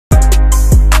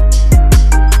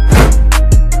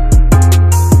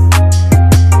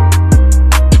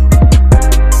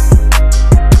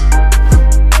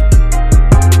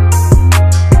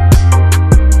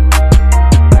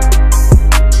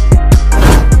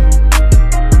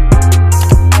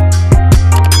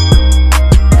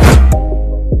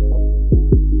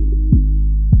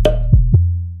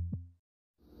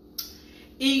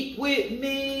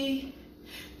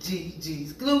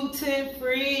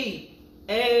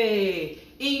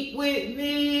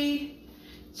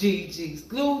Gigi's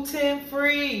Gluten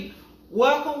Free.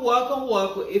 Welcome, welcome,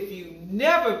 welcome. If you've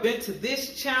never been to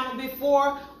this channel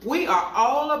before, we are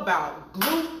all about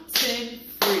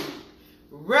gluten-free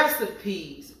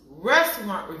recipes,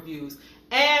 restaurant reviews,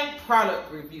 and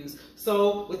product reviews.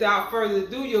 So without further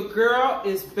ado, your girl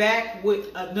is back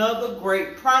with another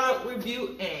great product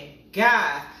review. And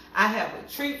guys, I have a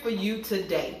treat for you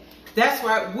today. That's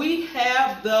right, we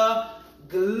have the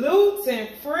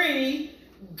gluten-free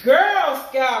Girl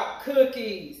Scout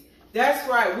cookies. That's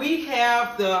right, we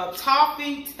have the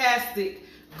toffee-tastic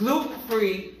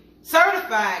gluten-free,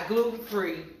 certified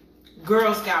gluten-free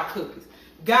Girl Scout cookies.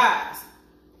 Guys,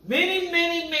 many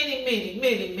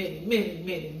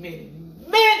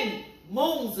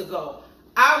moons ago,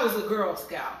 I was a Girl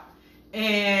Scout.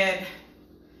 And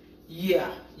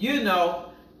yeah, you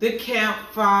know, the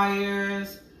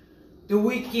campfires, the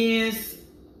weekends,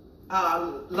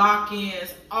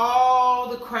 lock-ins, all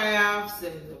the crafts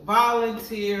and the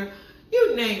volunteer,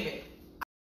 you name it.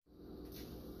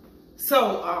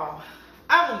 So,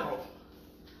 I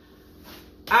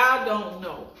don't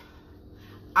know.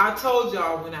 I told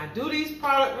y'all when I do these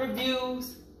product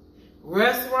reviews,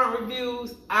 restaurant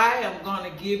reviews, I am going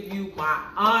to give you my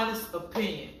honest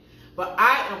opinion. But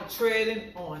I am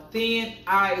treading on thin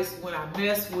ice when I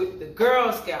mess with the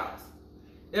Girl Scouts.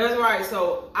 That's right.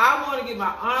 So I want to give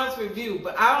my honest review,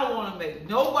 but I don't want to make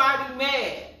nobody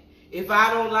mad if I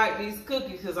don't like these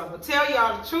cookies, because I'm going to tell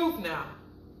y'all the truth now.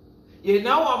 You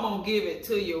know I'm going to give it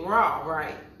to you raw,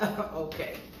 right?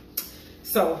 Okay.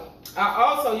 So I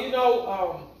also, you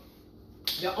know,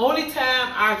 the only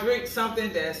time I drink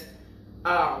something that's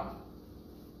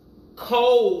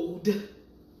cold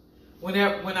when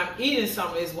I'm eating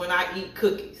something is when I eat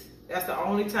cookies. That's the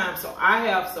only time. So I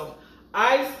have some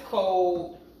ice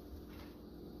cold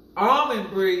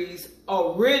Almond Breeze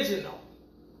original,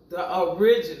 the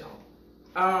original,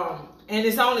 and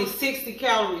it's only 60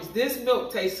 calories. This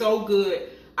milk tastes so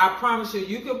good. I promise you,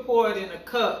 you can pour it in a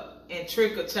cup and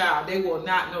trick a child. They will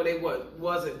not know they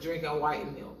wasn't drinking white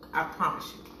milk. I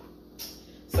promise you.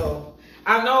 So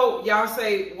I know y'all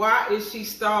say, why is she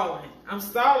stalling? I'm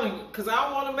stalling because I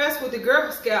don't want to mess with the Girl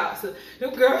Scouts.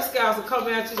 Them Girl Scouts will come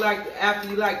at you like after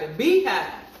you like the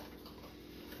beehive.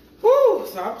 Whew,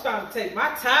 so I'm trying to take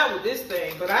my time with this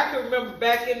thing. But I can remember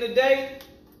back in the day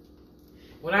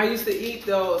when I used to eat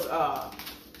those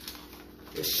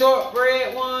the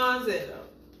shortbread ones and the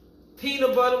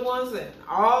peanut butter ones and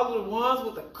all the ones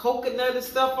with the coconut and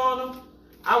stuff on them.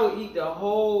 I would eat the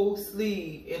whole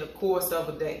sleeve in the course of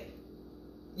a day.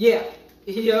 Yeah,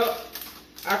 yep.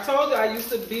 I told you I used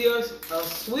to be a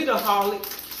sweetaholic,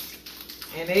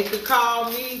 and they could call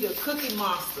me the Cookie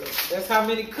Monster. That's how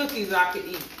many cookies I could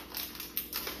eat.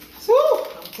 Whew,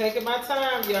 I'm taking my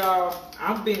time, y'all.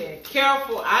 I'm being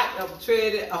careful. I am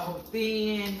treading on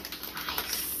thin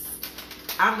ice.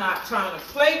 I'm not trying to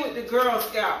play with the Girl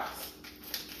Scouts.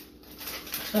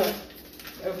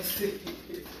 Let me see.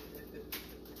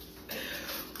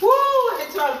 Woo, I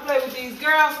ain't trying to play with these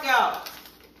Girl Scouts.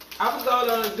 I'm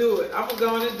going to do it. I'm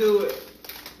going to do it.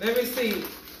 Let me see.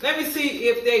 Let me see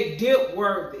if they dip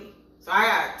worthy. So I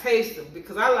got to taste them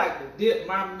because I like to dip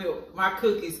my milk, my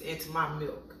cookies into my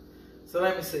milk. So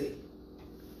let me see.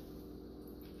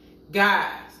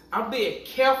 Guys, I'm being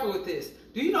careful with this.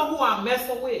 Do you know who I'm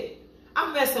messing with?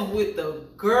 I'm messing with the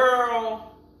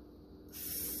Girl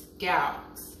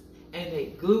Scouts and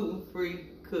they gluten-free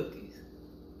cookies.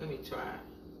 Let me try it.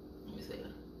 Let me see.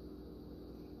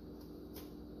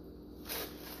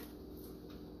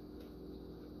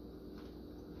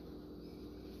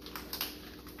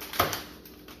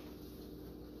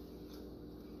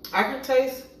 I can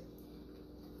taste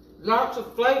lots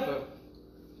of flavor.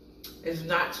 It's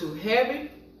not too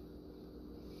heavy.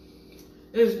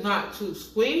 It's not too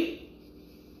sweet.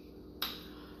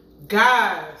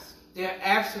 Guys, they're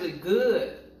actually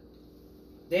good.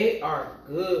 They are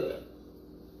good.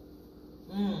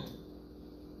 And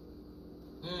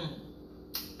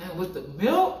with the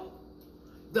milk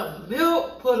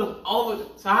put them over the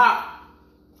top.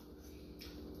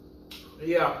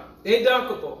 Yeah, they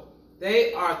dunkable.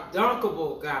 They are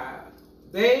dunkable, guys.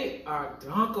 They are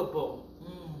dunkable.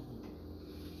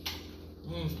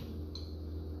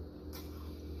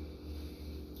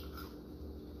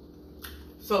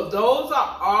 So those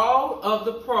are all of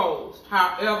the pros.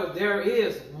 However, there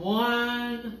is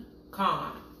one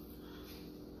con.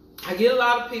 I get a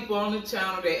lot of people on the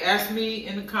channel. They ask me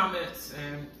in the comments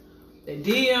and they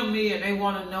DM me and they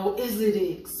want to know, is it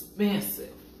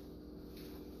expensive?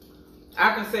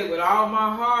 I can say with all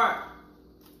my heart,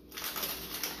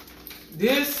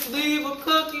 this sleeve of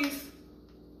cookies,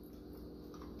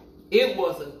 it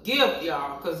was a gift,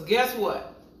 y'all. Because guess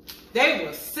what? They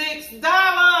were $6.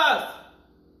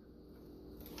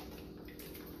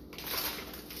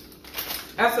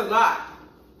 That's a lot.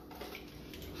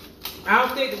 I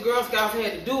don't think the Girl Scouts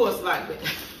had to do us like that,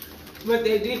 but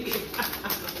they did.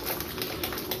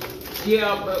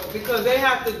 Yeah, but because they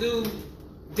have to do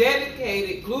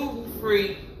dedicated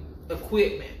gluten-free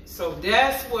equipment. So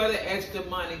that's where the extra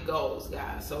money goes,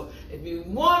 guys. So if you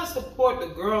want to support the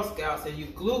Girl Scouts and you're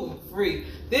gluten-free,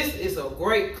 this is a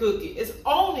great cookie. It's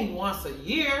only once a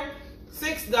year,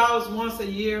 $6 once a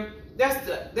year. That's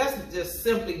just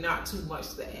simply not too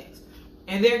much to ask.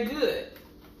 And they're good.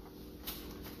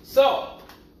 So,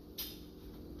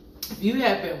 if you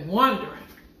have been wondering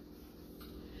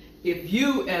if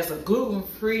you as a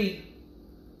gluten-free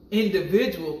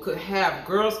individual could have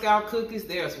Girl Scout cookies,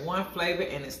 there's one flavor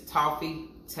and it's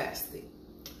toffee-tastic.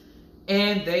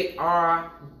 And they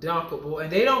are dunkable and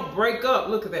they don't break up.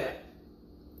 Look at that.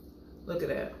 Look at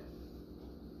that.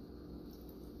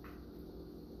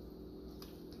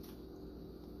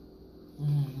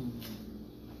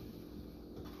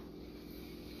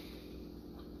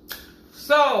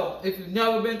 So, if you've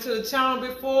never been to the channel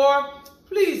before,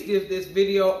 please give this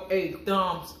video a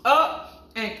thumbs up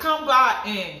and come by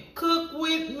and cook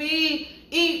with me,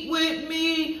 eat with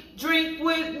me, drink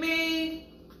with me.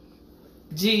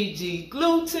 GG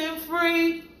Gluten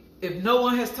Free. If no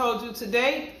one has told you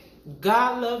today,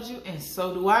 God loves you and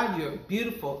so do I. You're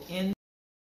beautiful in